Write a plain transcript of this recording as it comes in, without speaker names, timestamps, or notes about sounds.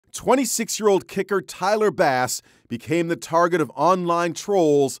26-year-old kicker Tyler Bass became the target of online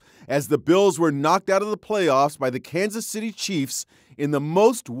trolls as the Bills were knocked out of the playoffs by the Kansas City Chiefs in the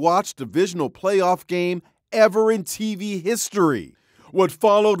most-watched divisional playoff game ever in TV history. What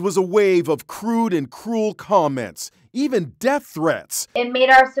followed was a wave of crude and cruel comments, even death threats. It made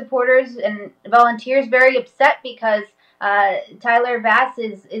our supporters and volunteers very upset because Tyler Bass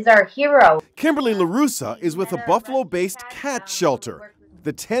is our hero. Kimberly LaRussa is with a Buffalo-based cat shelter,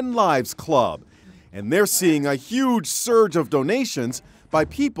 the 10 Lives Club, and they're seeing a huge surge of donations by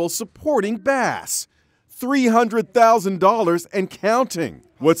people supporting Bass. $300,000 and counting.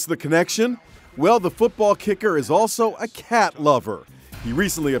 What's the connection? Well, the football kicker is also a cat lover. He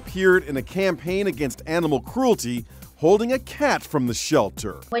recently appeared in a campaign against animal cruelty, holding a cat from the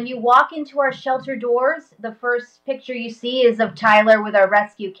shelter. When you walk into our shelter doors, the first picture you see is of Tyler with our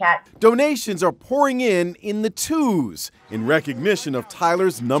rescue cat. Donations are pouring in the twos in recognition of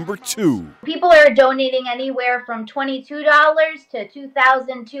Tyler's number 2. People are donating anywhere from $22 to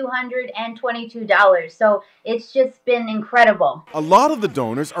 $2,222. So it's just been incredible. A lot of the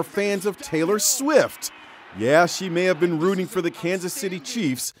donors are fans of Taylor Swift. Yeah, she may have been rooting for the Kansas City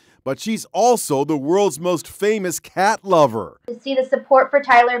Chiefs, but she's also the world's most famous cat lover. To see the support for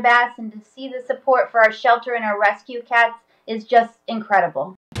Tyler Bass and to see the support for our shelter and our rescue cats is just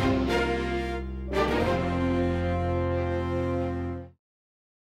incredible.